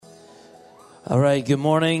All right, good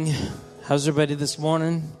morning. How's everybody this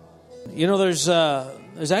morning? You know, there's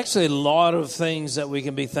actually a lot of things that we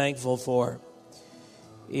can be thankful for.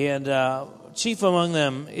 And chief among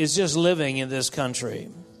them is just living in this country,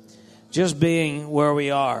 just being where we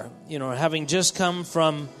are. You know, having just come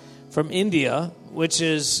from India, which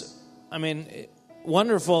is, I mean,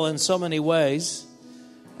 wonderful in so many ways.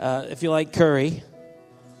 If you like curry.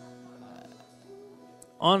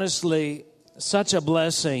 Honestly, such a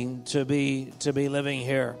blessing to be living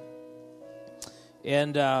here,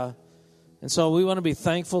 and so we want to be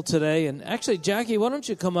thankful today. And actually, Jackie, why don't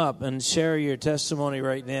you come up and share your testimony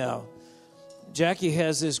right now? Jackie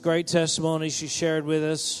has this great testimony she shared with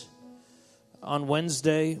us on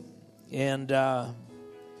Wednesday, and I'll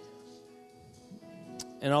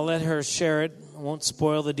let her share it. I won't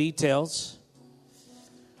spoil the details,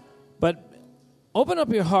 but open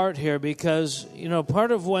up your heart here, because you know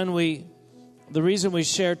part of the reason we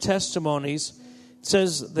share testimonies, it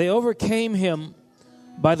says they overcame him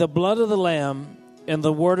by the blood of the Lamb and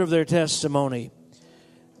the word of their testimony.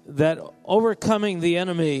 That overcoming the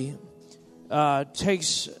enemy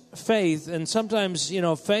takes faith. And sometimes, you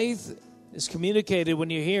know, faith is communicated when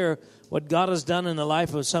you hear what God has done in the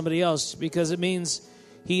life of somebody else, because it means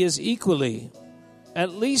he is at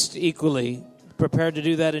least equally prepared to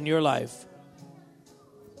do that in your life.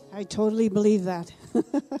 I totally believe that.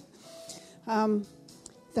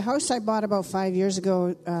 The house I bought about 5 years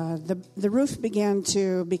ago, the roof began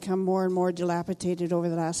to become more and more dilapidated over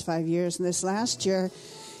the last 5 years. And this last year,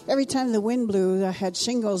 every time the wind blew, I had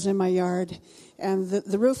shingles in my yard, and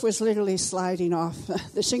the roof was literally sliding off.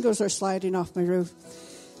 The shingles were sliding off my roof.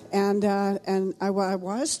 And I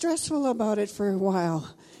was stressful about it for a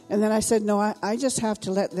while. And then I said, no, I just have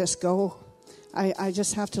to let this go. I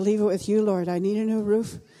just have to leave it with you, Lord. I need a new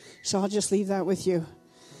roof, so I'll just leave that with you.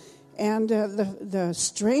 And the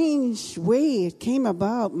strange way it came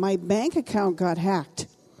about, my bank account got hacked.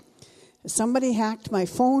 Somebody hacked my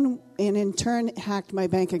phone and in turn hacked my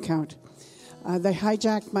bank account. They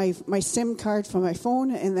hijacked my SIM card from my phone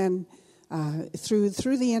and then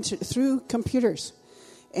through computers.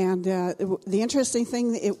 And the interesting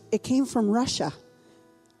thing, it came from Russia.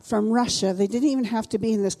 From Russia. They didn't even have to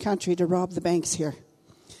be in this country to rob the banks here.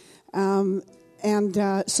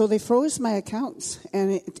 So they froze my accounts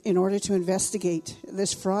in order to investigate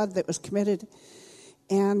this fraud that was committed.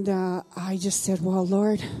 And I just said, well,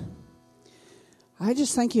 Lord, I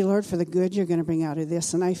just thank you, Lord, for the good you're going to bring out of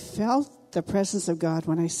this. And I felt the presence of God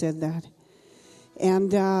when I said that. And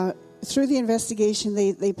through the investigation,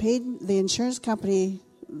 they paid the insurance company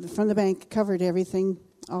from the bank, covered everything.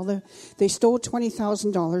 They stole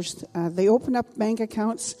 $20,000. They opened up bank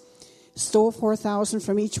accounts, stole $4,000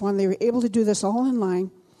 from each one. They were able to do this all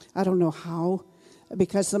online. I don't know how,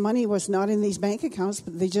 because the money was not in these bank accounts,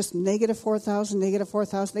 but they just negative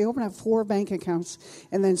 $4,000. They opened up 4 bank accounts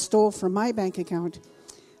and then stole from my bank account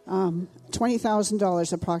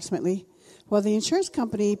 $20,000 approximately. Well, the insurance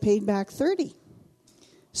company paid back $30,000.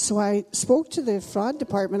 So I spoke to the fraud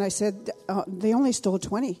department. I said, they only stole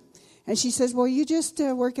 $20,000. And she says, well, you just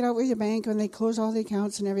work it out with your bank when they close all the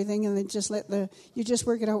accounts and everything, and then you just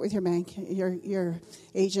work it out with your bank, your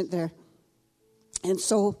agent there. And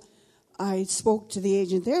so I spoke to the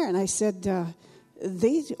agent there, and I said,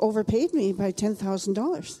 they overpaid me by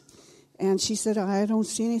 $10,000. And she said, I don't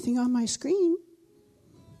see anything on my screen.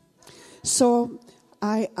 So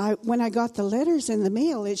when I got the letters in the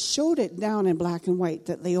mail, it showed it down in black and white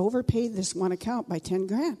that they overpaid this one account by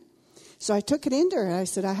 $10,000. So I took it into her, and I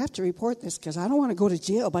said, I have to report this because I don't want to go to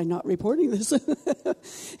jail by not reporting this.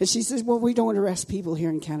 And she says, well, we don't arrest people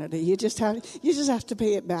here in Canada. You just have to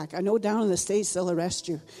pay it back. I know down in the States they'll arrest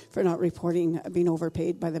you for not reporting being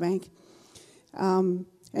overpaid by the bank. And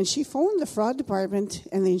she phoned the fraud department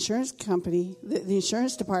and the insurance company, the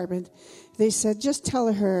insurance department. They said, just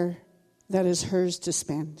tell her that is hers to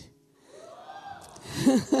spend.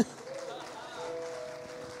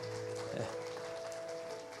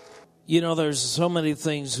 You know, there's so many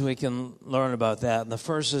things we can learn about that. And the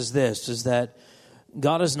first is this, is that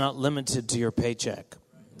God is not limited to your paycheck.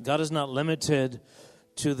 God is not limited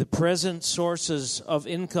to the present sources of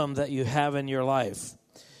income that you have in your life.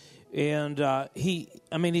 And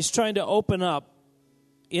He's trying to open up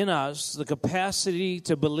in us the capacity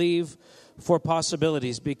to believe for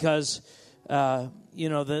possibilities, because, the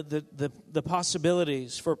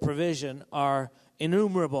possibilities for provision are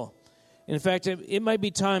innumerable. In fact, it might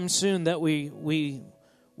be time soon that we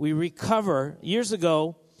recover. Years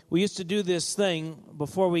ago, we used to do this thing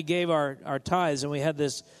before we gave our tithes, and we had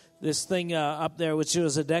this thing up there, which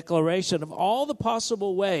was a declaration of all the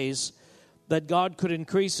possible ways that God could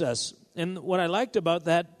increase us. And what I liked about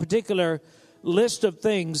that particular list of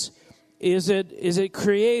things is it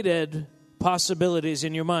created possibilities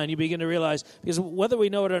in your mind. You begin to realize, because whether we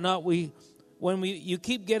know it or not, you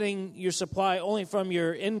keep getting your supply only from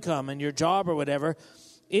your income and your job or whatever,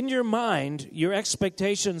 in your mind, your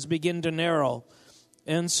expectations begin to narrow.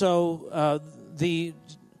 And so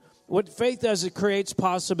what faith does, it creates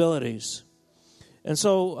possibilities. And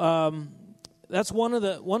so that's one of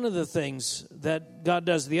the things that God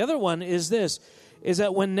does. The other one is this, is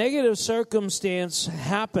that when negative circumstances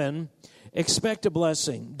happen, expect a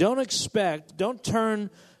blessing. Don't turn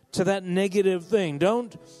to that negative thing.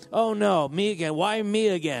 Don't, oh no, me again. Why me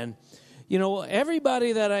again? You know,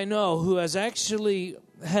 everybody that I know who has actually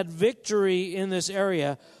had victory in this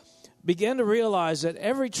area began to realize that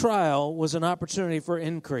every trial was an opportunity for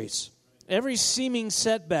increase. Every seeming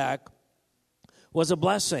setback was a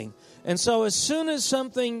blessing. And so as soon as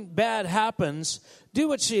something bad happens, do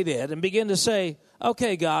what she did and begin to say,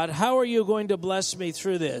 okay, God, how are you going to bless me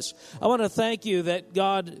through this? I want to thank you that,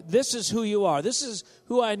 God, this is who you are. This is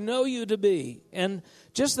who I know you to be. And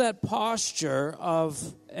just that posture of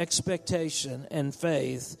expectation and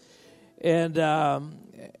faith. And,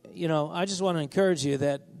 I just want to encourage you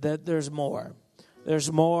that there's more.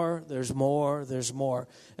 There's more, there's more, there's more.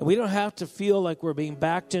 And we don't have to feel like we're being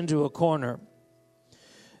backed into a corner.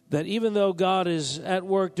 That even though God is at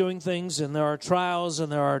work doing things, and there are trials,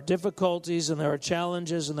 and there are difficulties, and there are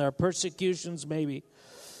challenges, and there are persecutions maybe,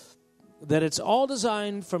 that it's all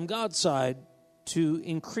designed from God's side to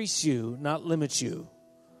increase you, not limit you.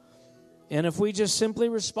 And if we just simply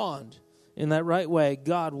respond in that right way,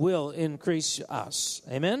 God will increase us.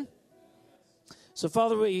 Amen? So,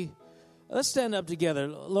 Father, let's stand up together.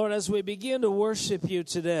 Lord, as we begin to worship you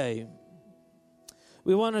today,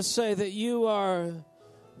 we want to say that you are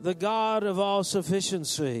the God of all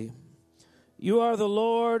sufficiency. You are the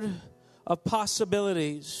Lord of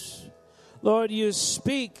possibilities. Lord, you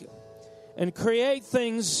speak and create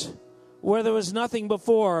things where there was nothing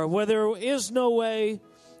before. Where there is no way,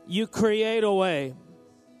 you create a way.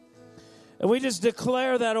 And we just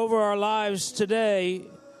declare that over our lives today,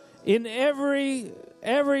 in every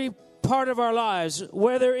part of our lives.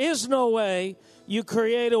 Where there is no way, you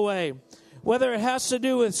create a way. Whether it has to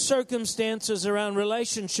do with circumstances around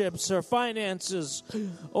relationships or finances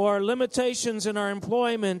or limitations in our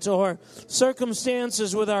employment or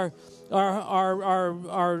circumstances with our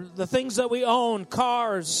the things that we own,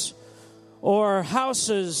 cars or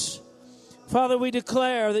houses. Father, we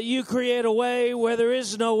declare that you create a way where there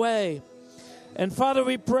is no way. And Father,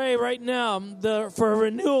 we pray right now for a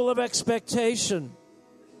renewal of expectation.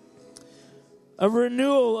 A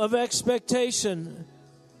renewal of expectation.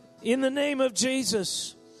 In the name of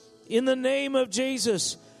Jesus, in the name of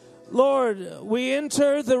Jesus, Lord, we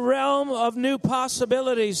enter the realm of new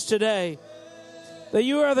possibilities today. That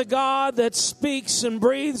you are the God that speaks and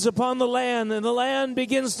breathes upon the land, and the land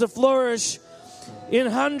begins to flourish in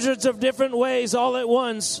hundreds of different ways all at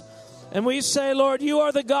once. And we say, Lord, you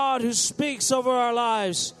are the God who speaks over our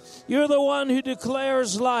lives. You're the one who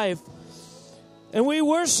declares life. And we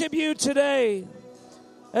worship you today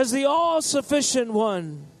as the all-sufficient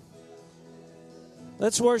one.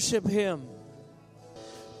 Let's worship him.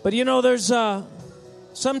 But there's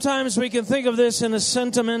sometimes we can think of this in a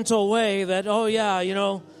sentimental way that, oh yeah,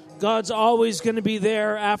 God's always going to be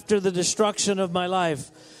there after the destruction of my life.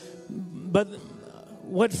 But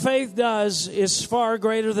what faith does is far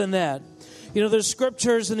greater than that. There's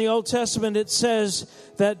scriptures in the Old Testament, it says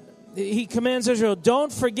that he commands Israel,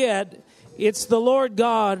 don't forget, it's the Lord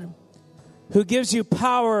God who gives you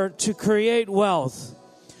power to create wealth.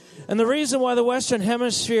 And the reason why the Western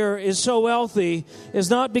Hemisphere is so wealthy is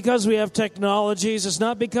not because we have technologies, it's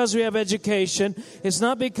not because we have education, it's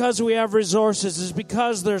not because we have resources, it's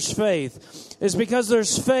because there's faith. It's because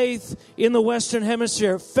there's faith in the Western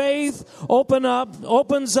Hemisphere. Faith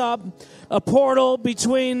opens up a portal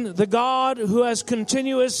between the God who has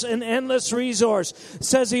continuous and endless resource. It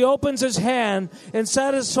says he opens his hand and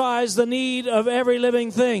satisfies the need of every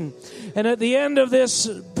living thing. And at the end of this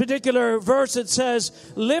particular verse, it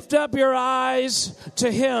says, lift up your eyes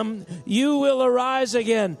to him, you will arise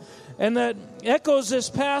again. And that echoes this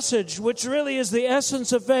passage, which really is the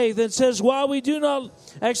essence of faith. It says, while we do not...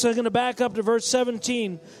 Actually, I'm going to back up to verse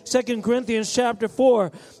 17, 2 Corinthians chapter 4.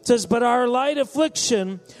 It says, but our light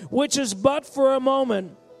affliction, which is but for a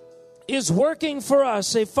moment, is working for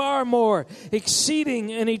us a far more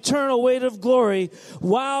exceeding and eternal weight of glory,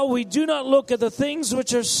 while we do not look at the things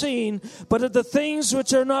which are seen, but at the things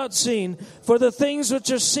which are not seen. For the things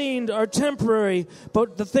which are seen are temporary,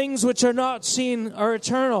 but the things which are not seen are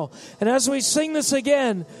eternal. And as we sing this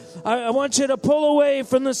again, I want you to pull away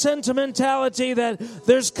from the sentimentality that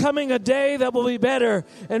there's coming a day that will be better,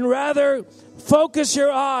 and rather focus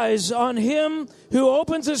your eyes on Him who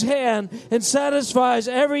opens His hand and satisfies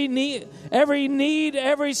every need,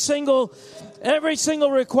 every single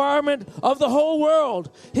requirement of the whole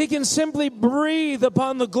world. He can simply breathe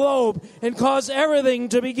upon the globe and cause everything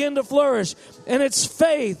to begin to flourish. And it's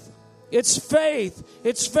faith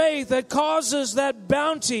that causes that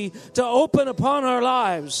bounty to open upon our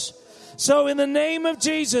lives. So in the name of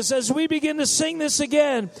Jesus, as we begin to sing this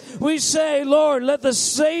again, we say, Lord, let the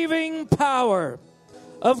saving power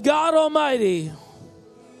of God Almighty,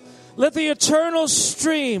 let the eternal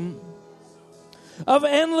stream of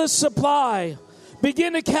endless supply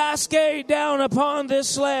begin to cascade down upon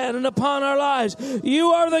this land and upon our lives. You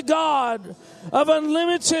are the God of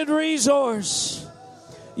unlimited resource.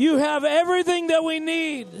 You have everything that we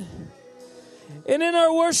need. And in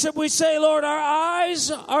our worship we say, Lord, our eyes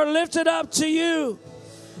are lifted up to you.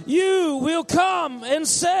 You will come and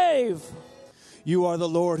save. You are the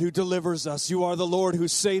Lord who delivers us. You are the Lord who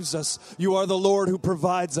saves us. You are the Lord who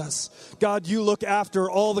provides us. God, you look after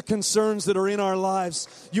all the concerns that are in our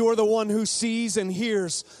lives. You are the one who sees and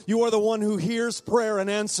hears. You are the one who hears prayer and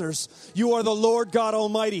answers. You are the Lord God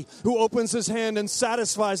Almighty who opens His hand and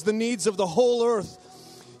satisfies the needs of the whole earth.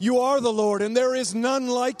 You are the Lord, and there is none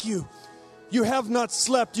like you. You have not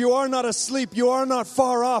slept. You are not asleep. You are not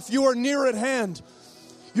far off. You are near at hand.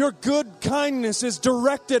 Your good kindness is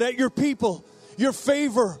directed at your people. Your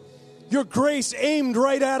favor, your grace aimed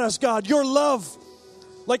right at us, God. Your love,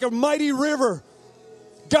 like a mighty river,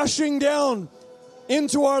 gushing down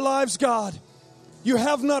into our lives, God. You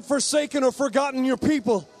have not forsaken or forgotten your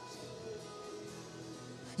people.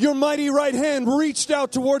 Your mighty right hand reached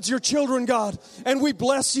out towards your children, God, and we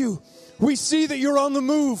bless you. We see that you're on the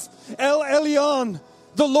move. El Elyon,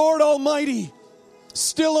 the Lord Almighty,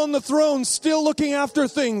 still on the throne, still looking after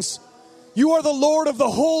things. You are the Lord of the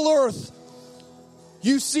whole earth.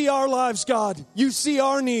 You see our lives, God. You see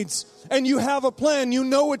our needs, and you have a plan. You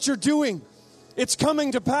know what you're doing. It's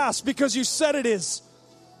coming to pass because you said it is.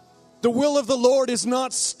 The will of the Lord is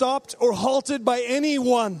not stopped or halted by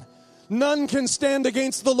anyone. None can stand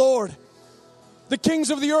against the Lord. The kings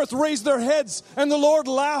of the earth raise their heads, and the Lord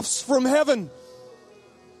laughs from heaven.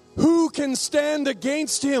 Who can stand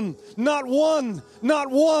against Him? Not one, not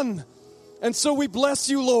one. And so we bless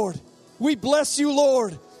you, Lord. We bless you,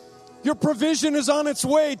 Lord. Your provision is on its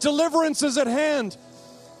way. Deliverance is at hand.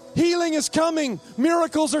 Healing is coming.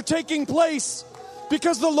 Miracles are taking place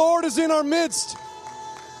because the Lord is in our midst.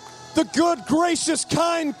 The good, gracious,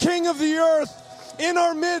 kind King of the earth in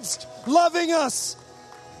our midst, loving us.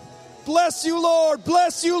 Bless you, Lord.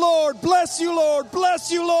 Bless you, Lord. Bless you, Lord.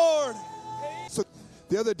 Bless you, Lord. So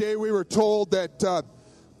the other day we were told that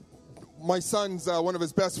my son's, one of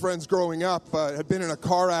his best friends growing up, had been in a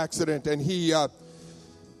car accident, and he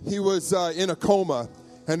was in a coma,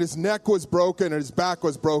 and his neck was broken and his back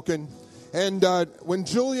was broken. And when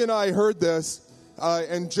Julie and I heard this,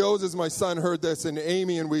 and Joseph, my son, heard this, and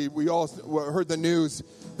Amy, and we all heard the news,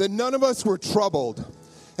 that none of us were troubled.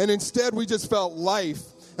 And instead we just felt life.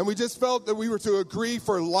 And we just felt that we were to agree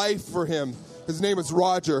for life for him. His name is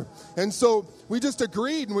Roger. And so we just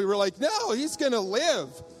agreed, and we were like, no, he's going to live.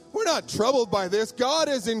 We're not troubled by this. God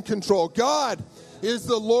is in control. God is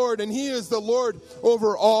the Lord, and He is the Lord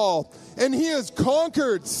over all. And He has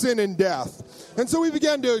conquered sin and death. And so we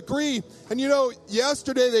began to agree. And you know,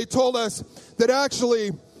 yesterday they told us that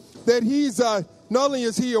actually, that he's, not only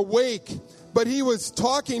is he awake, but he was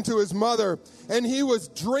talking to his mother, and he was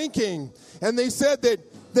drinking. And they said that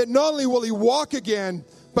not only will he walk again,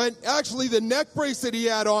 but actually the neck brace that he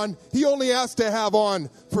had on, he only has to have on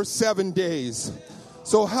for 7 days.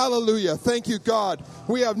 So hallelujah. Thank you, God.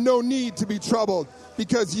 We have no need to be troubled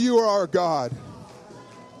because you are our God.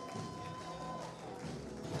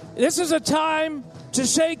 This is a time to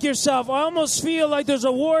shake yourself. I almost feel like there's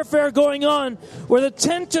a warfare going on where the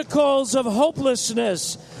tentacles of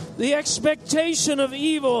hopelessness, the expectation of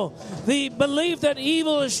evil, the belief that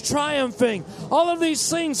evil is triumphing, all of these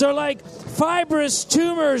things are like fibrous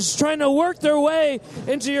tumors trying to work their way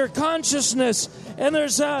into your consciousness. And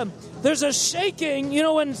there's a shaking. You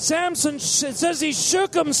know, when Samson, it says he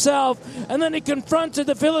shook himself and then he confronted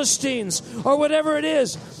the Philistines or whatever it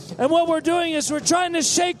is. And what we're doing is we're trying to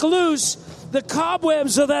shake loose the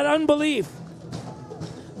cobwebs of that unbelief.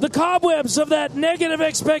 the cobwebs of that negative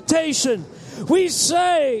expectation. We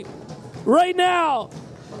say right now,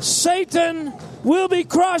 Satan will be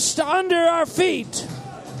crushed under our feet.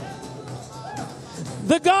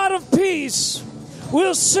 The God of peace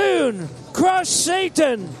will soon crush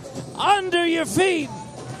Satan under your feet.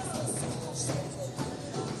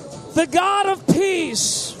 The God of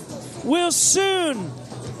peace will soon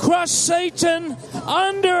crush Satan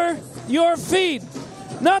under your feet.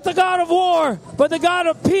 Not the God of war, but the God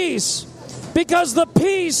of peace. Because the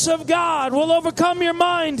peace of God will overcome your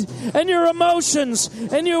mind and your emotions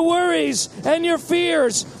and your worries and your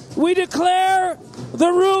fears. We declare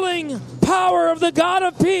the ruling power of the God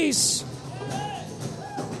of peace.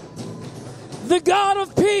 The God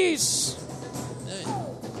of peace.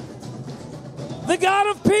 The God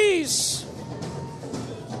of peace.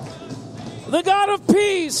 The God of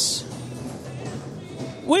peace.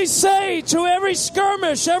 We say to every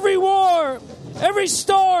skirmish, every war, every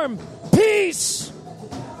storm, peace.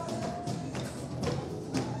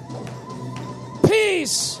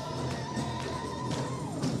 Peace.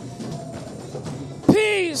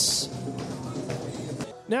 Peace.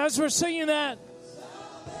 Now, as we're singing that,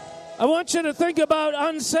 I want you to think about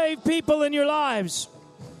unsaved people in your lives.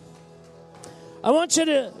 I want you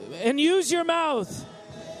to, and use your mouth.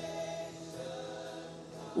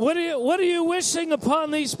 What are you wishing upon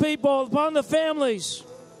these people, upon the families,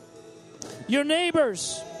 your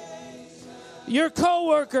neighbors, your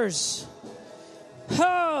co-workers?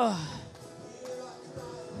 Oh.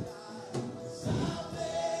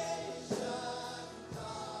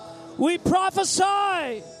 We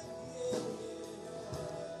prophesy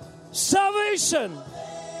salvation.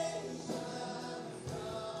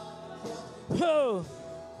 Oh.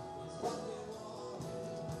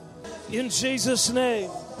 In Jesus' name.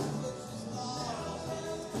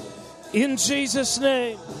 In Jesus'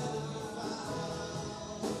 name.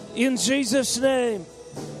 In Jesus' name.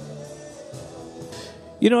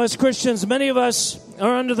 You know, as Christians, many of us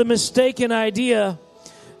are under the mistaken idea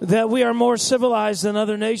that we are more civilized than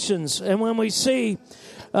other nations. And when we see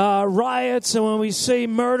riots, and when we see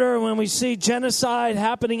murder, and when we see genocide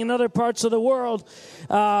happening in other parts of the world,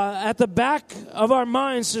 at the back of our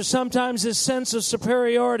minds there's sometimes this sense of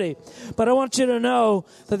superiority. But I want you to know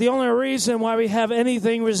that the only reason why we have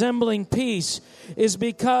anything resembling peace is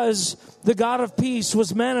because the God of peace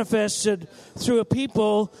was manifested through a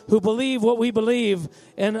people who believe what we believe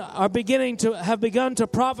and are begun to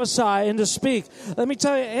prophesy and to speak. Let me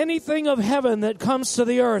tell you, anything of heaven that comes to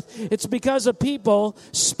the earth, it's because of people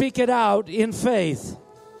speak it out in faith.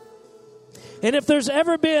 And if there's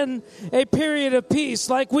ever been a period of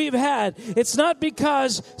peace like we've had, it's not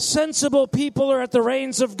because sensible people are at the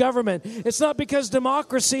reins of government. It's not because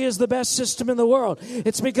democracy is the best system in the world.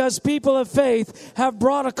 It's because people of faith have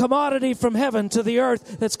brought a commodity from heaven to the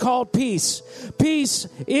earth that's called peace. Peace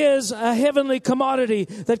is a heavenly commodity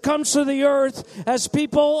that comes to the earth as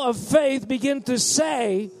people of faith begin to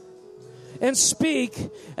say and speak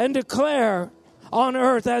and declare on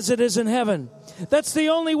earth as it is in heaven. That's the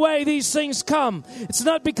only way these things come. It's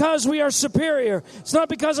not because we are superior. It's not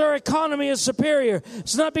because our economy is superior.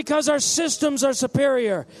 It's not because our systems are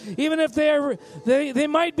superior. Even if they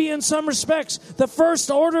might be in some respects. The first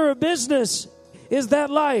order of business is that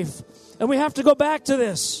life. And we have to go back to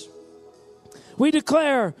this. We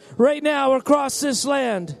declare right now across this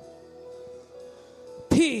land,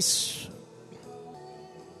 peace.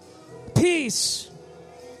 Peace.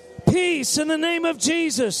 Peace in the name of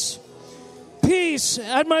Jesus. Peace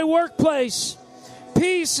at my workplace.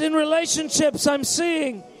 Peace in relationships I'm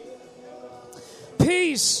seeing.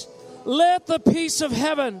 Peace. Let the peace of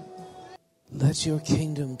heaven. Let your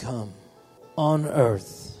kingdom come on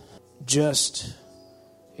earth just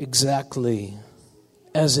exactly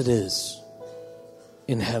as it is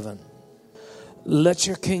in heaven. Let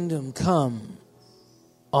your kingdom come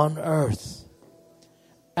on earth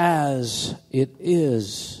as it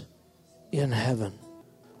is in heaven.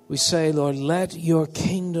 We say, Lord, let your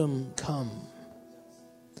kingdom come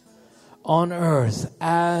on earth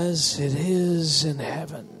as it is in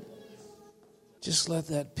heaven. Just let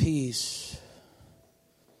that peace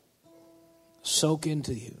soak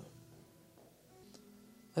into you.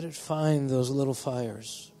 Let it find those little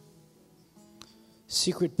fires,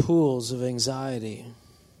 secret pools of anxiety,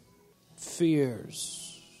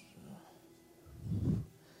 fears.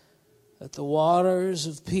 Let the waters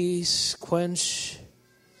of peace quench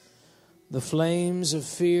the flames of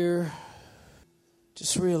fear.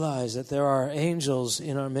 Just realize that there are angels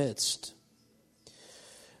in our midst.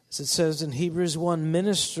 As it says in Hebrews 1,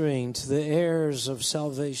 ministering to the heirs of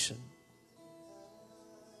salvation.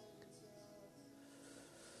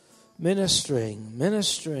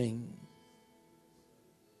 ministering.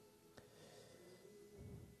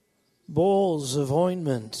 Bowls of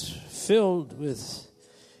ointment filled with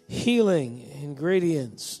healing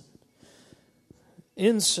ingredients,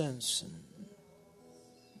 incense, and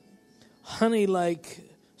honey-like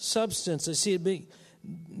substance. I see it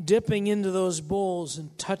dipping into those bowls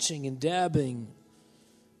and touching and dabbing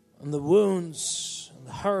on the wounds and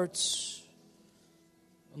the hurts,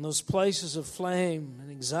 on those places of flame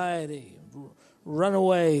and anxiety,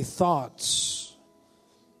 runaway thoughts,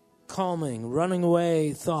 calming, running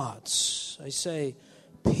away thoughts. I say,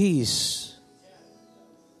 peace.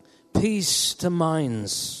 Peace to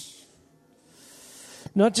minds.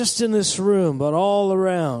 Not just in this room, but all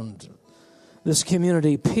around this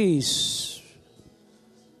community. Peace.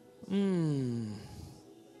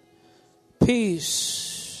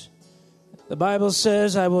 Peace. The Bible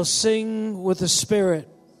says, I will sing with the Spirit,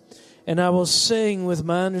 and I will sing with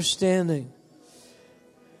my understanding.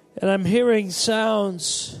 And I'm hearing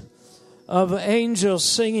sounds of angels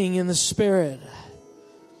singing in the Spirit.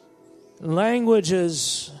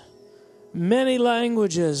 Languages, many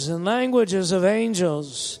languages, and languages of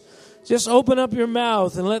angels. Just open up your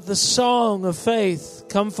mouth and let the song of faith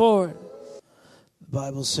come forward. The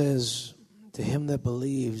Bible says, to him that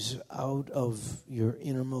believes, out of your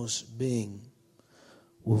innermost being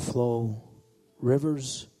will flow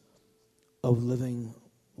rivers of living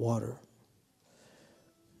water.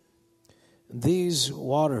 These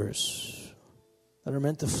waters that are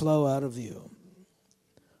meant to flow out of you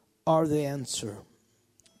are the answer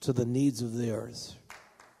to the needs of the earth.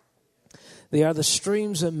 They are the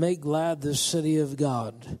streams that make glad the city of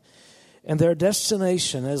God. And their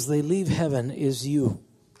destination as they leave heaven is you.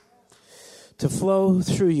 To flow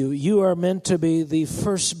through you. You are meant to be the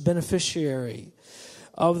first beneficiary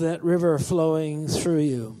of that river flowing through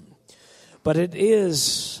you. But it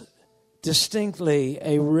is distinctly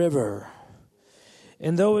a river.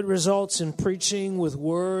 And though it results in preaching with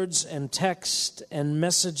words and text and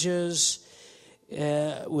messages,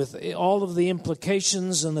 with all of the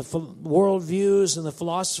implications and the worldviews and the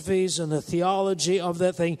philosophies and the theology of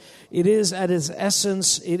that thing, it is at its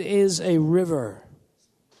essence, it is a river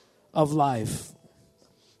of life.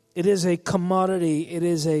 It is a commodity, it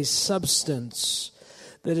is a substance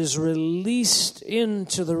that is released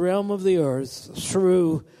into the realm of the earth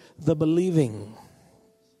through the believing.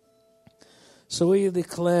 So we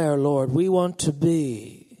declare, Lord, we want to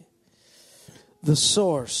be the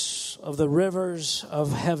source of the rivers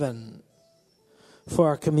of heaven for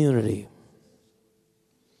our community.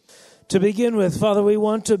 To begin with, Father, we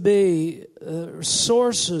want to be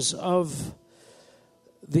sources of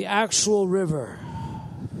the actual river.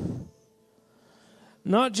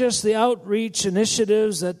 Not just the outreach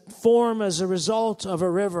initiatives that form as a result of a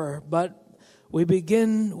river, but we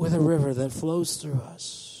begin with a river that flows through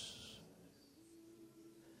us.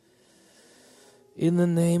 In the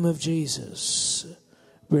name of Jesus,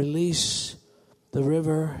 release the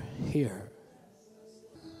river here.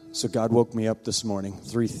 So God woke me up this morning,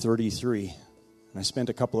 3:33, and I spent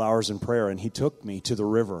a couple hours in prayer, and He took me to the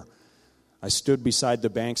river. I stood beside the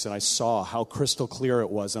banks, and I saw how crystal clear it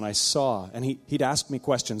was, and He'd ask me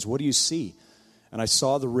questions, what do you see? And I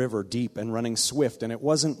saw the river deep and running swift, and it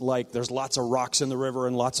wasn't like there's lots of rocks in the river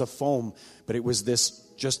and lots of foam, but it was this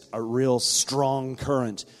just a real strong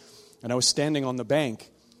current. And I was standing on the bank,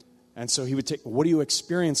 and so He would take, what are you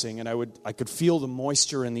experiencing? And I could feel the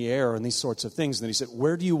moisture in the air and these sorts of things. And then He said,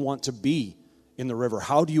 where do you want to be in the river?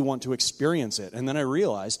 How do you want to experience it? And then I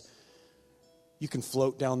realized, you can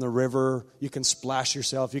float down the river, you can splash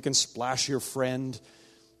yourself, you can splash your friend,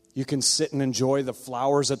 you can sit and enjoy the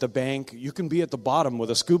flowers at the bank, you can be at the bottom with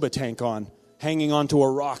a scuba tank on, hanging onto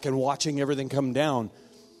a rock and watching everything come down.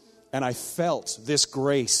 And I felt this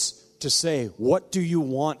grace to say, what do you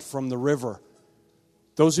want from the river?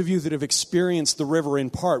 Those of you that have experienced the river in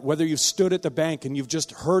part, whether you've stood at the bank and you've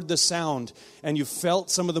just heard the sound and you felt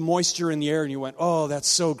some of the moisture in the air and you went, oh, that's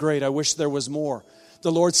so great, I wish there was more.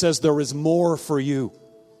 The Lord says there is more for you.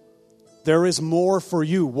 There is more for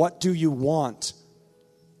you. What do you want?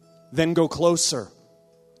 Then go closer.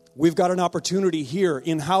 We've got an opportunity here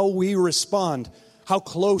in how we respond. How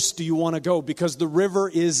close do you want to go? Because the river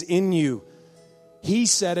is in you. He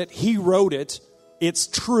said it. He wrote it. It's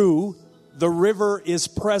true. The river is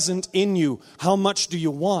present in you. How much do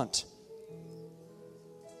you want?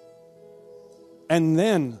 And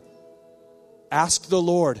then ask the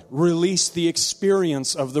Lord, release the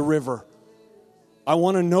experience of the river. I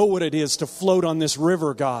want to know what it is to float on this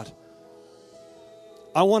river, God.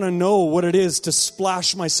 I want to know what it is to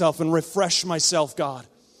splash myself and refresh myself, God.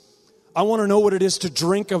 I want to know what it is to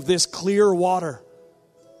drink of this clear water.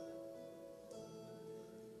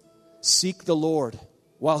 Seek the Lord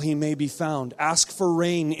while he may be found. Ask for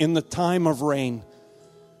rain in the time of rain.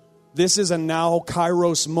 This is a now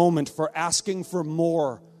Kairos moment for asking for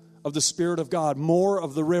more of the Spirit of God, more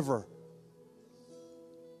of the river.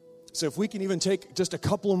 So if we can even take just a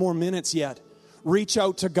couple of more minutes yet, reach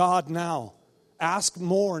out to God now. Ask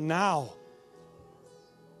more now.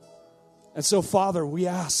 And so, Father, we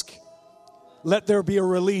ask, let there be a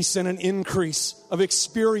release and an increase of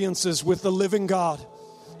experiences with the living God,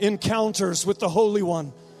 encounters with the Holy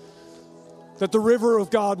One, that the river of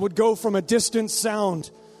God would go from a distant sound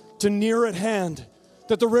to near at hand,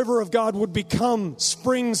 that the river of God would become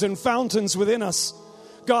springs and fountains within us.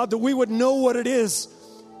 God, that we would know what it is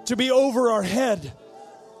to be over our head.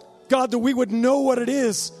 God, that we would know what it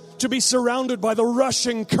is to be surrounded by the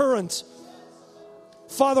rushing current.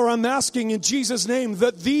 Father, I'm asking in Jesus' name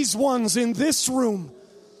that these ones in this room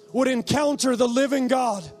would encounter the living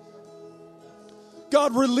God.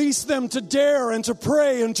 God, release them to dare and to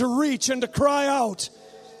pray and to reach and to cry out.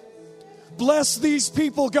 Bless these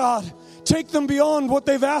people, God. Take them beyond what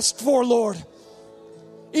they've asked for, Lord.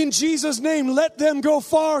 In Jesus' name, let them go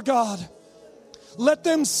far, God. Let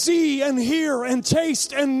them see and hear and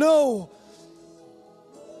taste and know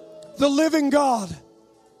the living God.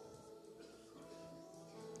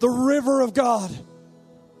 The river of God,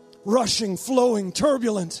 rushing, flowing,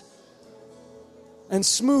 turbulent, and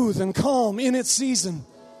smooth and calm in its season.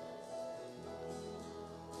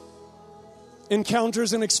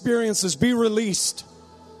 Encounters and experiences be released.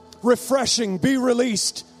 Refreshing be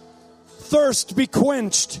released. Thirst be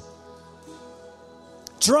quenched.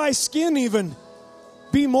 Dry skin even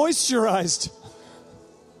be moisturized.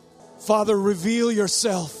 Father, reveal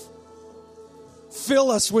yourself.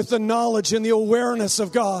 Fill us with the knowledge and the awareness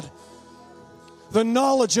of God. The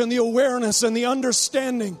knowledge and the awareness and the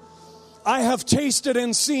understanding. I have tasted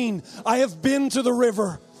and seen. I have been to the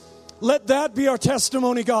river. Let that be our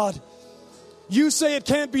testimony, God. You say it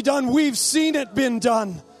can't be done. We've seen it been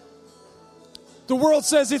done. The world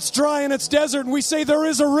says it's dry and it's desert, and we say there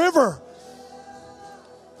is a river.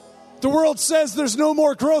 The world says there's no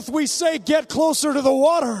more growth. We say get closer to the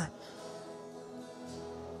water.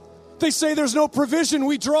 They say there's no provision.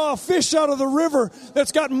 We draw a fish out of the river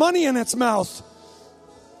that's got money in its mouth.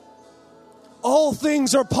 All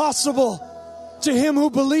things are possible to him who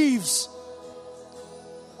believes.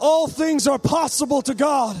 All things are possible to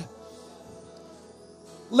God.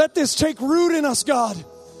 Let this take root in us, God.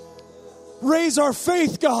 Raise our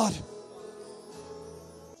faith, God.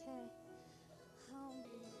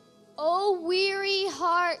 O weary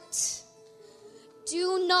heart,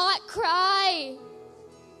 do not cry.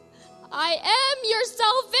 I am your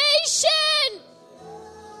salvation.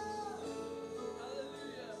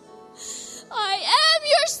 I am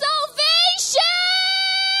your salvation.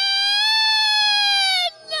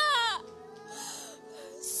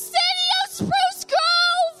 City of Spruce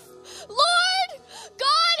Grove, Lord,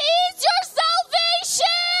 God is your salvation.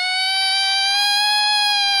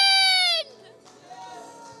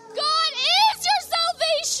 God is your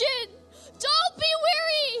salvation. Don't be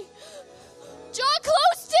weary. Draw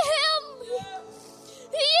close to him.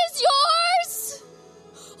 He is yours.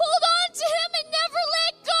 Hold on to him and never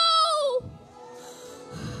let go.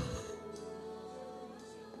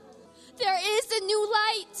 There is a new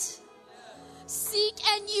light. Seek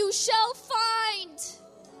and you shall find.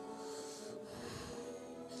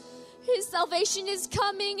 His salvation is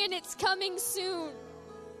coming, and it's coming soon.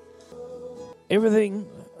 Everything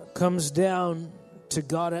comes down to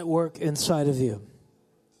God at work inside of you.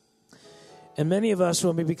 And many of us,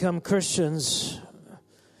 when we become Christians,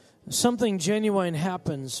 something genuine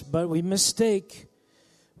happens, but we mistake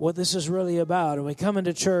what this is really about. And we come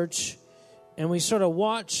into church and we sort of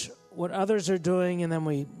watch what others are doing, and then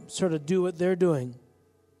we sort of do what they're doing.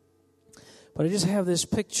 But I just have this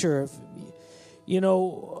picture of,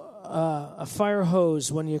 a fire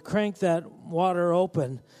hose. When you crank that water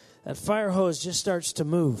open, that fire hose just starts to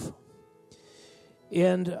move.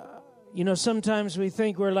 And, sometimes we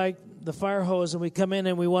think we're like the fire hose, and we come in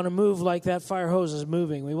and we want to move like that fire hose is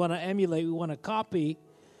moving. We want to emulate, we want to copy.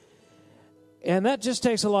 And that just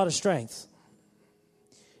takes a lot of strength.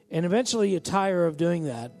 And eventually you tire of doing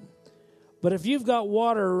that. But if you've got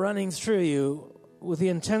water running through you with the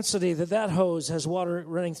intensity that hose has water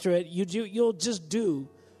running through it, you'll just do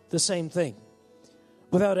the same thing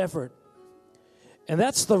without effort. And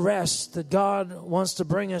that's the rest that God wants to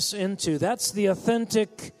bring us into. That's the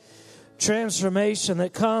authentic transformation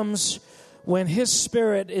that comes when His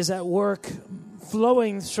Spirit is at work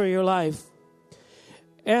flowing through your life.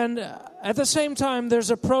 And at the same time, there's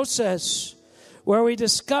a process where we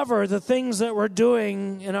discover the things that we're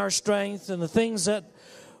doing in our strength and the things that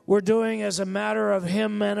we're doing as a matter of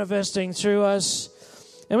Him manifesting through us.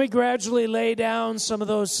 And we gradually lay down some of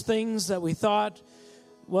those things that we thought,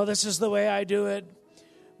 well, this is the way I do it.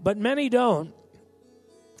 But many don't.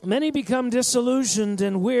 Many become disillusioned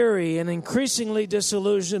and weary, and increasingly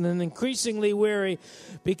disillusioned and increasingly weary,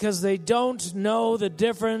 because they don't know the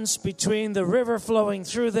difference between the river flowing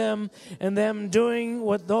through them and them doing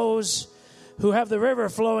what those who have the river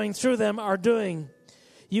flowing through them are doing.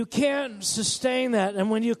 You can't sustain that. And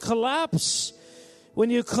when you collapse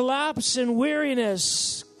in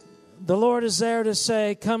weariness, the Lord is there to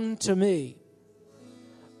say, come to me,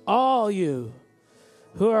 all you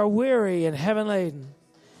who are weary and heavy laden,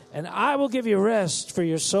 and I will give you rest for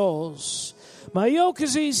your souls. My yoke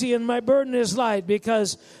is easy and my burden is light,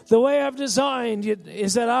 because the way I've designed it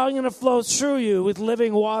is that I'm going to flow through you with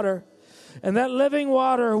living water. And that living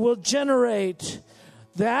water will generate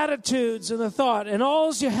the attitudes and the thought. And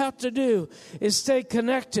all you have to do is stay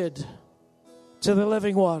connected to the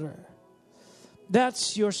living water.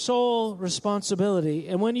 That's your sole responsibility.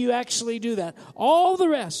 And when you actually do that, all the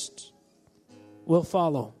rest will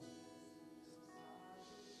follow.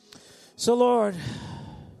 So, Lord,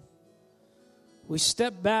 we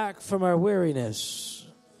step back from our weariness.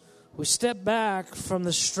 We step back from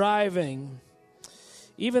the striving,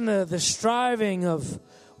 even the striving of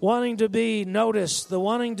wanting to be noticed, the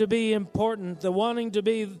wanting to be important, the wanting to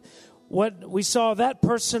be what we saw that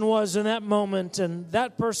person was in that moment and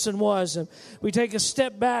that person was. And we take a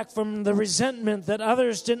step back from the resentment that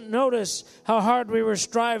others didn't notice how hard we were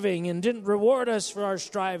striving and didn't reward us for our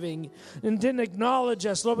striving and didn't acknowledge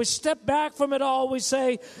us. Lord, we step back from it all. We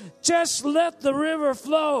say, just let the river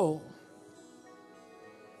flow.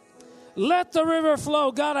 Let the river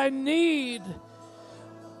flow. God, I need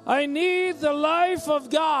the life of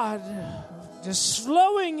God just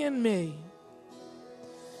flowing in me.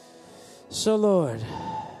 So, Lord,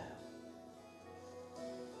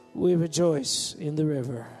 we rejoice in the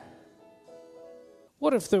river.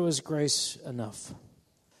 What if there was grace enough?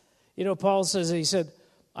 You know, Paul says, he said,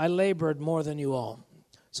 I labored more than you all.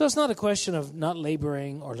 So it's not a question of not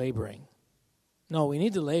laboring or laboring. No, we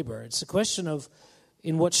need to labor. It's a question of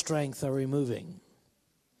in what strength are we moving?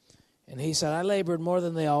 And he said, I labored more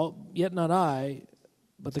than they all, yet not I,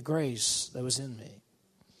 but the grace that was in me.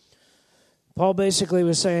 Paul basically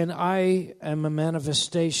was saying, I am a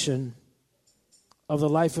manifestation of the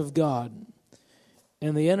life of God.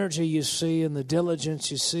 And the energy you see and the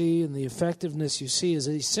diligence you see and the effectiveness you see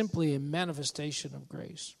is simply a manifestation of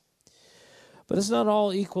grace. But it's not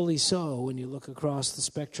all equally so when you look across the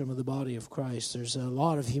spectrum of the body of Christ. There's a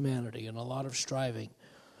lot of humanity and a lot of striving.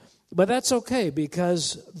 But that's okay,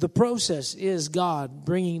 because the process is God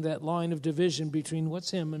bringing that line of division between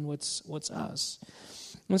what's Him and what's us.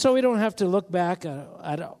 And so we don't have to look back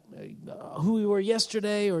at who we were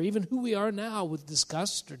yesterday or even who we are now with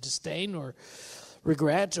disgust or disdain or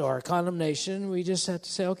regret or condemnation. We just have to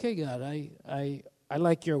say, okay, God, I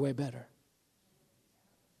like your way better.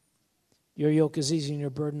 Your yoke is easy and your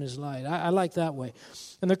burden is light. I like that way.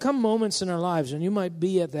 And there come moments in our lives, and you might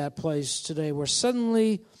be at that place today, where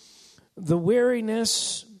suddenly the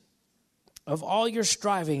weariness of all your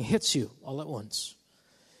striving hits you all at once.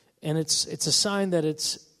 And it's a sign that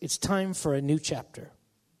it's time for a new chapter.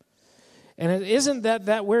 And it isn't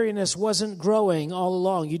that weariness wasn't growing all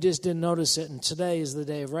along. You just didn't notice it. And today is the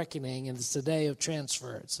day of reckoning, and it's the day of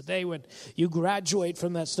transfer. It's the day when you graduate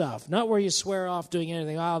from that stuff. Not where you swear off doing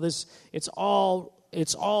anything. It's all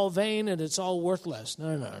vain and it's all worthless.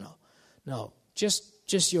 No.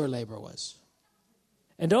 Just your labor was.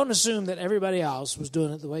 And don't assume that everybody else was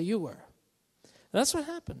doing it the way you were. That's what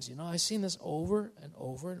happens. You know, I've seen this over and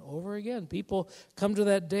over and over again. People come to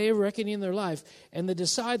that day of reckoning in their life, and they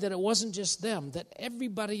decide that it wasn't just them, that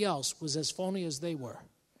everybody else was as phony as they were.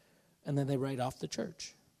 And then they write off the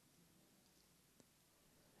church.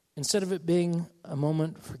 Instead of it being a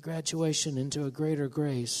moment for graduation into a greater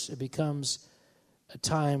grace, it becomes a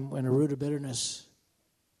time when a root of bitterness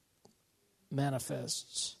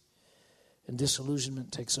manifests and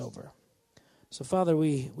disillusionment takes over. So, Father,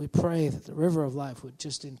 we pray that the river of life would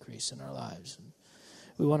just increase in our lives. And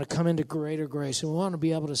we want to come into greater grace. And we want to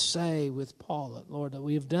be able to say with Paul, that, Lord, that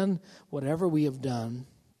we have done whatever we have done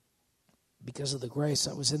because of the grace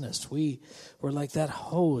that was in us. We were like that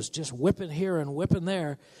hose, just whipping here and whipping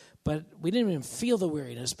there. But we didn't even feel the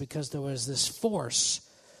weariness because there was this force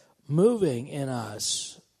moving in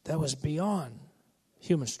us that was beyond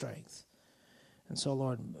human strength. And so,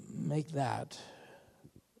 Lord, make that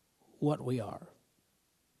what we are.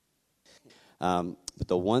 But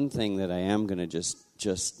the one thing that I am going to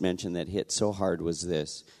just mention that hit so hard was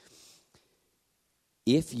this.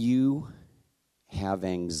 If you have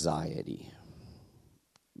anxiety,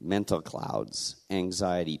 mental clouds,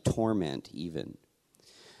 anxiety, torment even.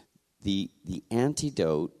 The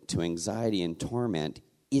antidote to anxiety and torment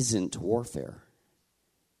isn't warfare.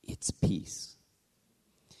 It's peace.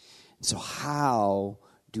 So how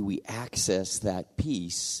do we access that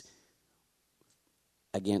peace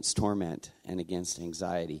against torment and against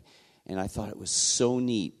anxiety? And I thought it was so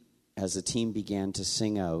neat as the team began to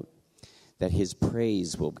sing out that his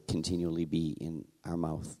praise will continually be in our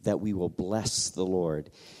mouth, that we will bless the Lord.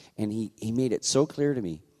 And he made it so clear to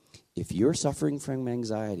me, if you're suffering from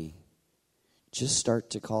anxiety, just start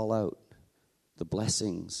to call out the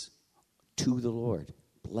blessings to the Lord.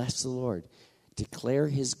 Bless the Lord. Declare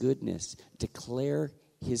his goodness. Declare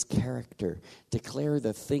his character. Declare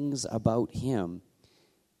the things about him.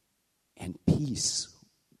 And peace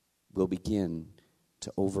will begin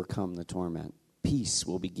to overcome the torment. Peace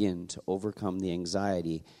will begin to overcome the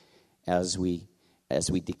anxiety as we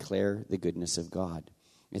declare the goodness of God.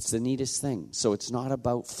 It's the neatest thing. So it's not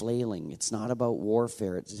about flailing. It's not about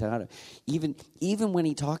warfare. It's not even when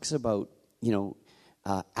he talks about,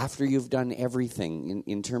 after you've done everything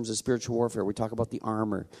in terms of spiritual warfare, we talk about the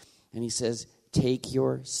armor, and he says, take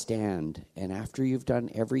your stand, and after you've done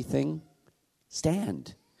everything,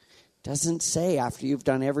 stand. Doesn't say after you've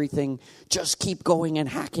done everything, just keep going and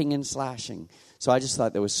hacking and slashing. So I just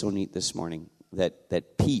thought that was so neat this morning,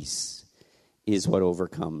 that peace is what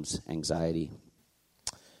overcomes anxiety.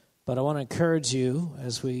 But I want to encourage you,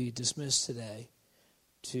 as we dismiss today,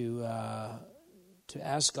 to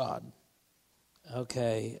ask God,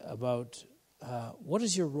 about what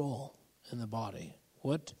is your role in the body?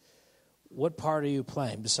 What part are you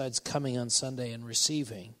playing besides coming on Sunday and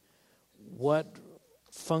receiving? What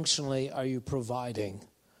functionally are you providing?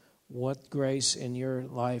 What grace in your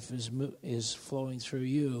life is flowing through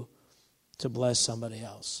you to bless somebody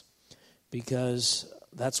else? Because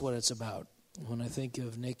that's what it's about. When I think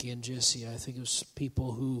of Nikki and Jesse, I think of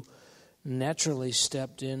people who naturally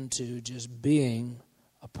stepped into just being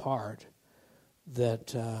a part that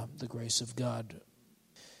the grace of God.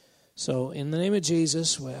 So in the name of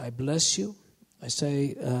Jesus, I bless you. I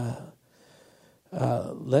say,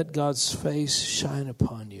 let God's face shine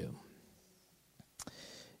upon you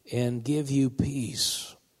and give you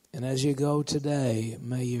peace. And as you go today,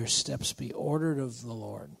 may your steps be ordered of the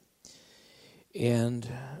Lord. And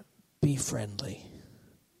be friendly.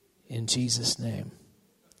 In Jesus' name,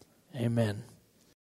 amen.